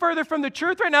nothing could be further from the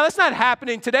truth right now. That's not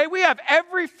happening today. We have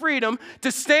every freedom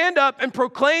to stand up and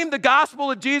proclaim the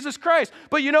gospel of Jesus Christ.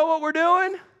 But you know what we're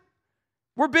doing?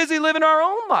 We're busy living our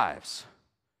own lives.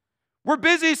 We're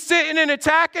busy sitting and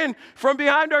attacking from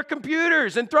behind our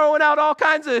computers and throwing out all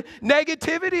kinds of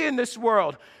negativity in this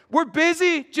world. We're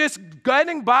busy just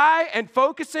getting by and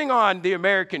focusing on the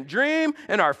American dream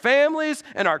and our families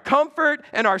and our comfort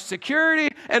and our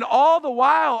security. And all the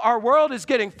while, our world is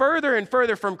getting further and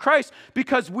further from Christ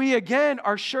because we, again,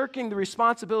 are shirking the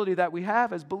responsibility that we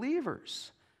have as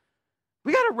believers.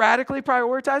 We got to radically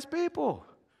prioritize people.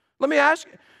 Let me ask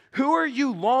you, who are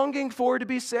you longing for to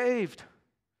be saved?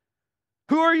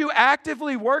 Who are you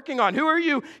actively working on? Who are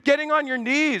you getting on your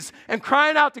knees and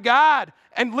crying out to God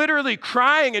and literally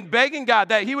crying and begging God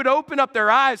that he would open up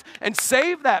their eyes and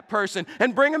save that person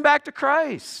and bring them back to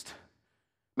Christ?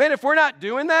 Man, if we're not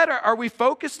doing that, are we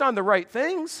focused on the right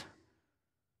things?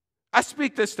 I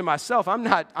speak this to myself.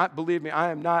 Believe me,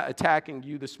 I am not attacking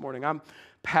you this morning. I'm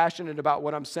passionate about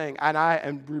what I'm saying, and I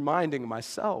am reminding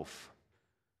myself.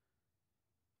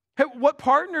 Hey, what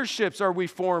partnerships are we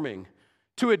forming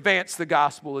to advance the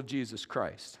gospel of Jesus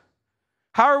Christ?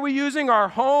 How are we using our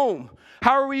home?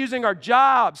 How are we using our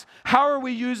jobs? How are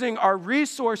we using our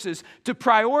resources to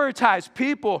prioritize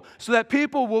people so that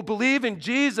people will believe in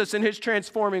Jesus and his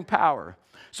transforming power?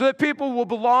 So that people will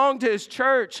belong to his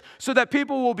church, so that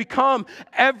people will become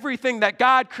everything that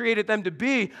God created them to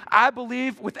be. I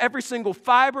believe with every single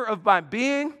fiber of my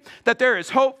being that there is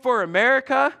hope for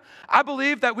America. I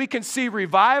believe that we can see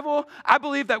revival. I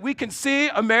believe that we can see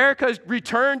America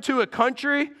return to a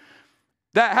country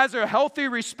that has a healthy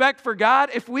respect for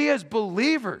God if we as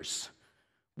believers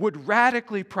would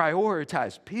radically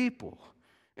prioritize people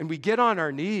and we get on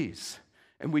our knees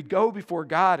and we'd go before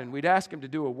God and we'd ask him to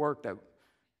do a work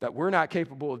that we're not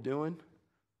capable of doing,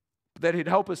 that he'd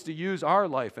help us to use our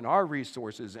life and our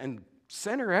resources and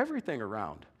center everything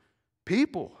around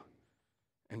people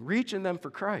and reaching them for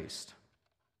Christ.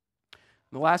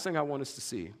 And the last thing I want us to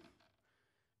see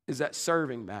is that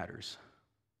serving matters.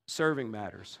 Serving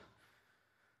matters.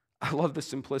 I love the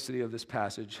simplicity of this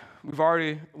passage. We've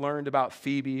already learned about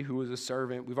Phoebe, who was a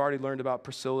servant. We've already learned about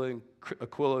Priscilla and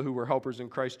Aquila, who were helpers in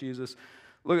Christ Jesus.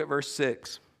 Look at verse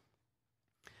 6.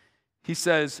 He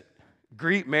says,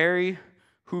 greet Mary,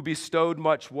 who bestowed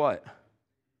much what?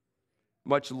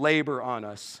 Much labor on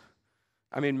us.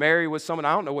 I mean, Mary was someone,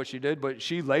 I don't know what she did, but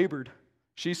she labored.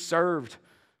 She served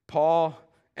Paul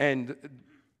and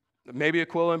maybe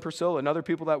Aquila and Priscilla and other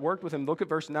people that worked with him. Look at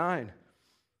verse 9.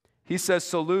 He says,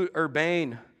 salute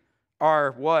Urbane,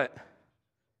 our what?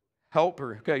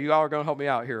 Helper. Okay, you all are going to help me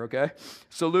out here, okay?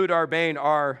 Salute Urbane,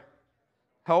 our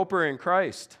helper in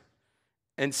Christ.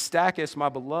 And Stachys, my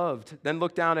beloved. Then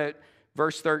look down at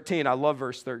verse 13. I love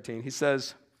verse 13. He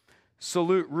says,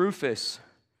 salute Rufus,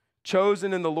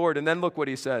 chosen in the Lord. And then look what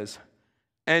he says.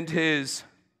 And his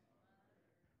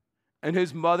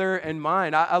mother and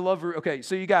mine. I love, okay,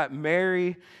 so you got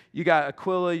Mary, you got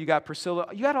Aquila, you got Priscilla.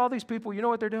 You got all these people. You know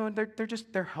what they're doing?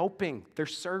 They're helping. They're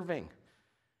serving.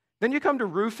 Then you come to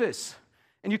Rufus.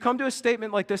 And you come to a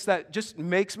statement like this that just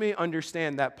makes me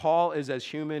understand that Paul is as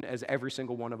human as every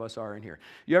single one of us are in here.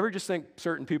 You ever just think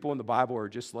certain people in the Bible are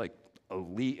just like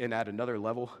elite and at another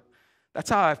level? That's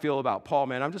how I feel about Paul,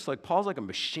 man. I'm just like, Paul's like a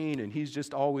machine, and he's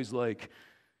just always like,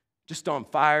 just on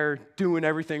fire, doing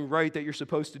everything right that you're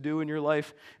supposed to do in your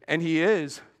life. And he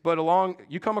is, but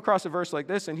you come across a verse like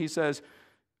this, and he says,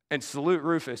 and salute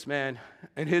Rufus, man,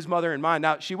 and his mother and mine.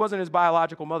 Now, she wasn't his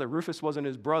biological mother. Rufus wasn't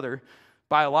his brother.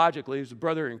 Biologically, he was a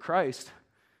brother in Christ.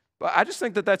 But I just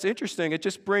think that that's interesting. It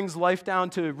just brings life down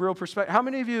to real perspective. How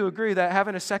many of you agree that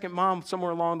having a second mom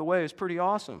somewhere along the way is pretty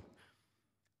awesome?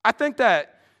 I think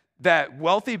that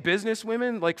wealthy business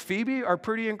women like Phoebe are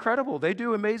pretty incredible. They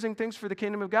do amazing things for the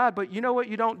kingdom of God. But you know what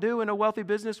you don't do in a wealthy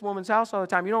businesswoman's house all the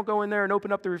time? You don't go in there and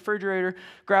open up the refrigerator,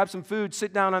 grab some food,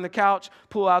 sit down on the couch,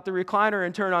 pull out the recliner,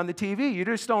 and turn on the TV. You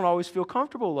just don't always feel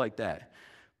comfortable like that.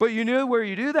 But you know where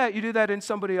you do that in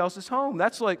somebody else's home.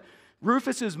 That's like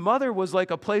Rufus's mother was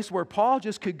like a place where Paul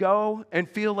just could go and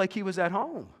feel like he was at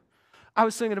home. I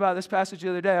was thinking about this passage the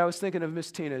other day. I was thinking of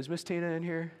Miss Tina. Is Miss Tina in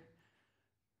here?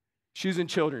 She's in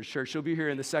children's church. She'll be here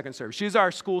in the second service. She's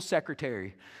our school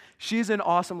secretary. She's an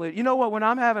awesome lady. You know what? When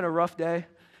I'm having a rough day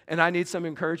and I need some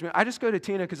encouragement, I just go to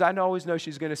Tina because I always know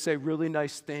she's going to say really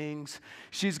nice things.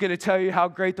 She's going to tell you how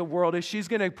great the world is. She's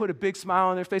going to put a big smile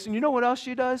on their face. And you know what else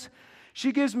she does?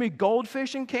 She gives me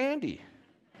goldfish and candy.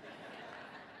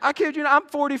 I kid you not, I'm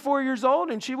 44 years old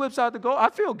and she whips out the gold. I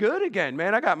feel good again,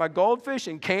 man. I got my goldfish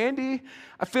and candy.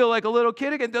 I feel like a little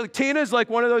kid again. Tina's like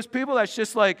one of those people that's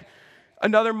just like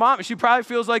another mom. She probably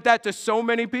feels like that to so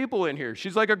many people in here.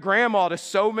 She's like a grandma to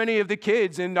so many of the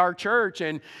kids in our church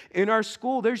and in our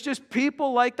school. There's just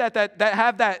people like that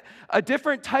have a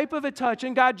different type of a touch,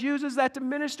 and God uses that to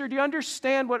minister. Do you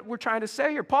understand what we're trying to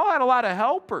say here? Paul had a lot of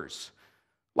helpers.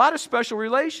 A lot of special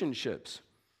relationships.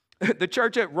 The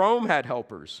church at Rome had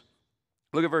helpers.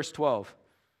 Look at verse 12.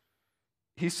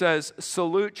 He says,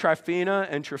 salute Tryphena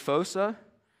and Tryphosa,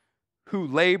 who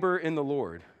labor in the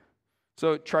Lord.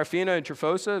 So Tryphena and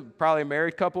Tryphosa, probably a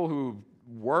married couple who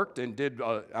worked and did.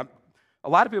 A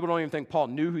lot of people don't even think Paul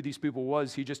knew who these people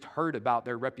was. He just heard about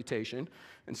their reputation.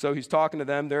 And so he's talking to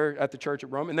them. They're at the church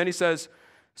at Rome. And then he says,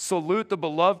 salute the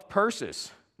beloved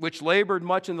Persis. which labored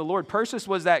much in the Lord. Persis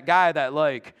was that guy that,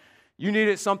 like, you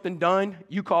needed something done,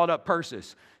 you called up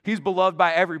Persis. He's beloved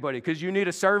by everybody because you need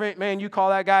a servant, man, you call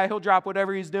that guy, he'll drop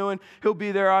whatever he's doing. He'll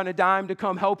be there on a dime to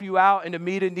come help you out and to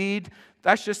meet a need.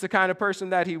 That's just the kind of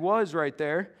person that he was right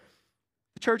there.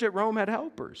 The church at Rome had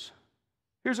helpers.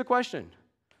 Here's a question.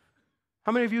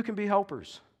 How many of you can be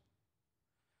helpers?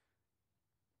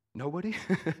 Nobody?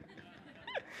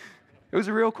 It was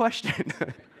a real question.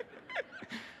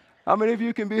 How many of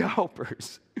you can be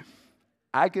helpers?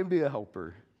 I can be a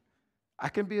helper. I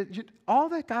can be all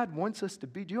that God wants us to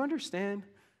be. Do you understand?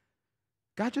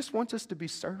 God just wants us to be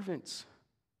servants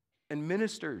and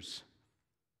ministers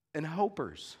and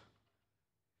helpers.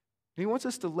 He wants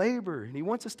us to labor, and he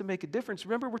wants us to make a difference.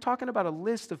 Remember, we're talking about a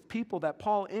list of people that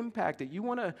Paul impacted. You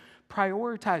want to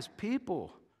prioritize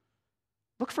people.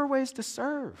 Look for ways to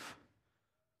serve.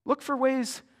 Look for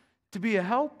ways to be a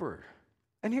helper.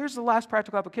 And here's the last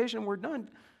practical application, and we're done.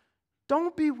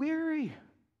 Don't be weary.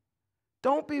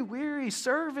 Don't be weary.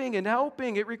 Serving and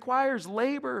helping, it requires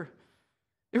labor.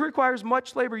 It requires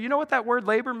much labor. You know what that word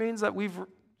labor means that we've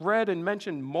read and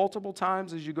mentioned multiple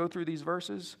times as you go through these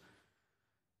verses?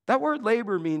 That word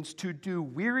labor means to do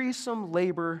wearisome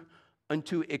labor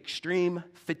unto extreme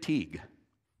fatigue.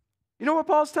 You know what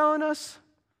Paul's telling us?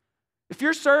 If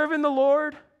you're serving the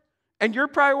Lord and you're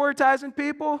prioritizing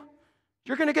people,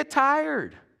 you're going to get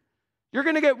tired. You're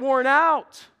going to get worn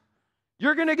out.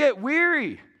 You're going to get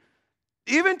weary.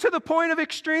 Even to the point of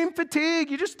extreme fatigue.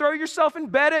 You just throw yourself in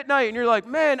bed at night and you're like,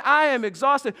 man, I am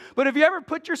exhausted. But have you ever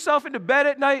put yourself into bed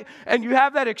at night and you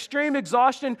have that extreme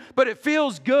exhaustion, but it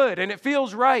feels good and it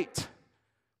feels right?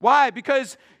 Why?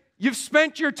 Because you've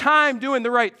spent your time doing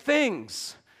the right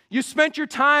things. You spent your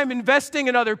time investing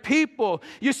in other people.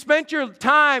 You spent your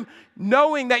time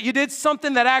knowing that you did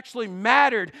something that actually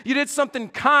mattered. You did something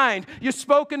kind. You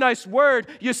spoke a nice word.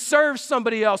 You served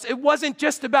somebody else. It wasn't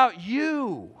just about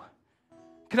you.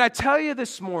 Can I tell you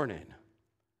this morning?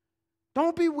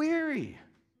 Don't be weary.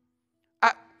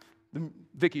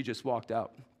 Vicky just walked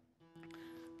out.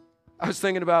 I was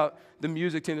thinking about the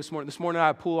music team this morning. This morning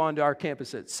I pull onto our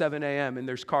campus at 7 a.m. and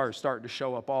there's cars starting to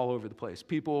show up all over the place.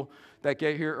 People that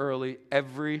get here early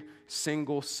every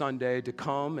single Sunday to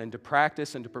come and to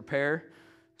practice and to prepare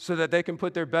so that they can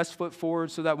put their best foot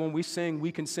forward so that when we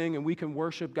can sing and we can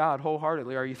worship God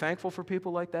wholeheartedly. Are you thankful for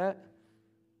people like that?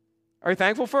 Are you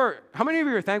thankful for, how many of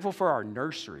you are thankful for our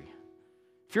nursery?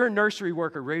 If you're a nursery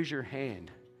worker, raise your hand.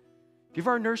 Give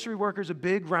our nursery workers a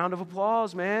big round of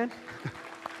applause, man.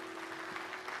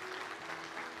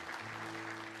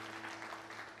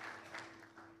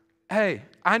 Hey,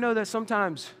 I know that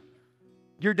sometimes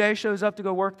your day shows up to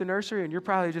go work the nursery and you're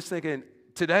probably just thinking,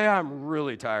 today I'm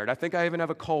really tired. I think I even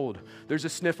have a cold. There's a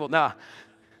sniffle. Nah,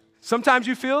 sometimes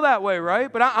you feel that way,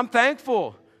 right? But I'm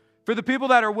thankful for the people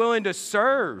that are willing to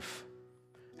serve.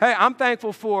 Hey, I'm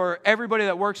thankful for everybody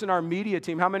that works in our media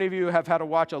team. How many of you have had to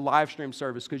watch a live stream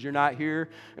service because you're not here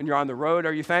and you're on the road?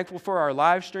 Are you thankful for our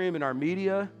live stream and our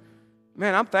media?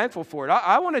 Man, I'm thankful for it.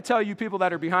 I want to tell you people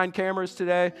that are behind cameras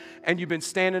today and you've been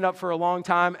standing up for a long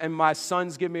time, and my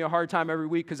sons give me a hard time every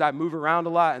week because I move around a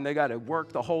lot and they got to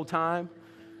work the whole time.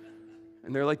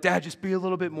 And they're like, Dad, just be a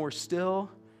little bit more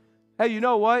still. Hey, you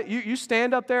know what? You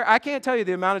stand up there. I can't tell you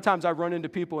the amount of times I run into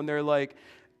people and they're like,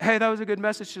 hey, that was a good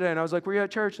message today. And I was like, were you at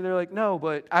church? And they're like, no,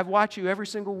 but I've watched you every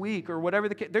single week or whatever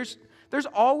the case. There's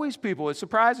always people. It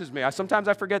surprises me. Sometimes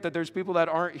I forget that there's people that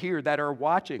aren't here that are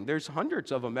watching. There's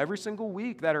hundreds of them every single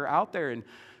week that are out there, and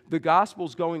the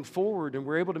gospel's going forward, and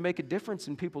we're able to make a difference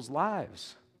in people's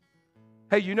lives.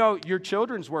 Hey, you know, you're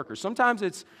children's workers. Sometimes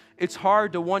it's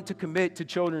hard to want to commit to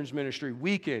children's ministry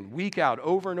week in, week out,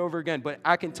 over and over again. But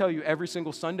I can tell you every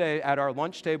single Sunday at our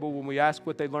lunch table when we ask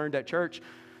what they learned at church,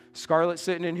 Scarlett's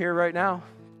sitting in here right now.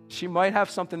 She might have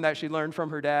something that she learned from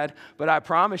her dad, but I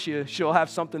promise you she'll have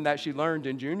something that she learned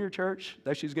in junior church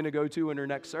that she's going to go to in her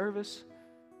next service.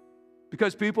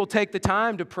 Because people take the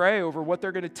time to pray over what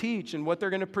they're going to teach and what they're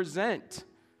going to present.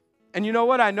 And you know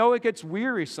what? I know it gets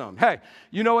wearisome. Hey,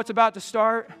 you know what's about to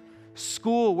start?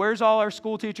 School. Where's all our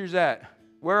school teachers at?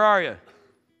 Where are you?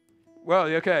 Well,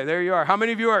 okay, there you are. How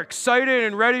many of you are excited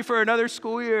and ready for another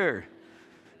school year?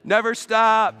 Never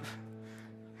stop.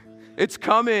 It's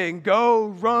coming. Go,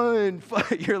 run.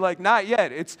 You're like, not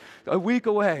yet. It's a week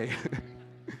away.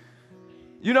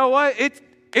 You know what?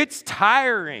 It's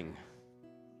tiring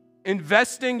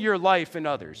investing your life in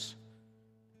others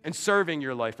and serving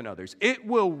your life in others. It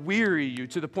will weary you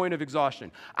to the point of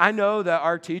exhaustion. I know that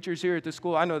our teachers here at the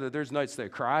school, I know that there's nights they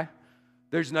cry.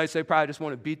 There's nights they probably just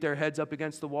want to beat their heads up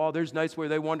against the wall. There's nights where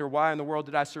they wonder, why in the world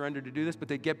did I surrender to do this? But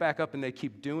they get back up and they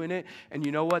keep doing it. And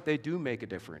you know what? They do make a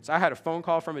difference. I had a phone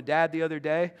call from a dad the other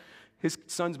day. His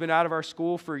son's been out of our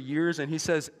school for years, and he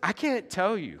says, I can't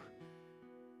tell you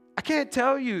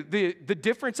the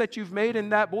difference that you've made in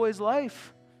that boy's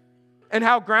life and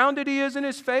how grounded he is in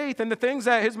his faith and the things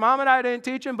that his mom and I didn't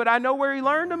teach him, but I know where he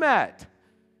learned them at.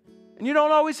 And you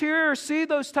don't always hear or see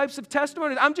those types of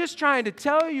testimonies. I'm just trying to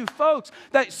tell you, folks,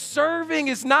 that serving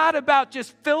is not about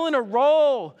just filling a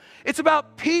role. It's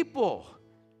about people.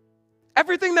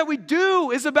 Everything that we do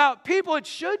is about people. It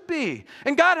should be.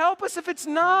 And God help us if it's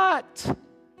not.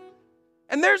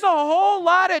 And there's a whole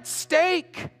lot at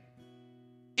stake.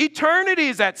 Eternity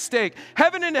is at stake.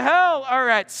 Heaven and hell are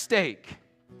at stake.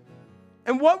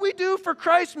 And what we do for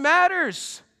Christ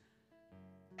matters.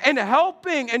 And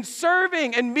helping and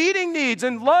serving and meeting needs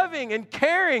and loving and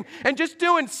caring and just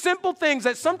doing simple things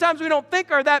that sometimes we don't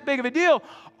think are that big of a deal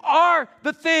are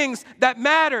the things that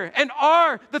matter and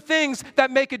are the things that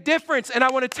make a difference. And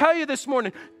I want to tell you this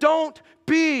morning, don't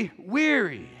be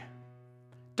weary.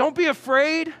 Don't be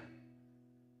afraid.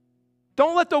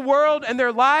 Don't let the world and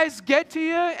their lies get to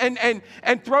you and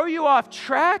throw you off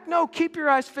track. No, keep your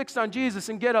eyes fixed on Jesus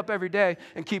and get up every day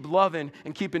and keep loving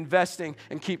and keep investing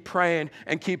and keep praying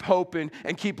and keep hoping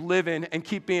and keep living and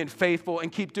keep being faithful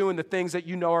and keep doing the things that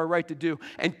you know are right to do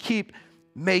and keep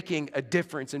making a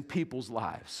difference in people's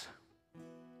lives.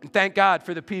 And thank God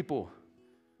for the people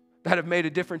that have made a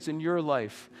difference in your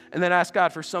life. And then ask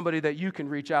God for somebody that you can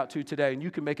reach out to today and you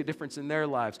can make a difference in their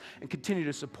lives and continue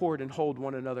to support and hold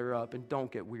one another up. And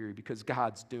don't get weary because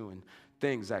God's doing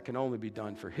things that can only be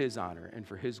done for His honor and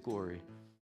for His glory.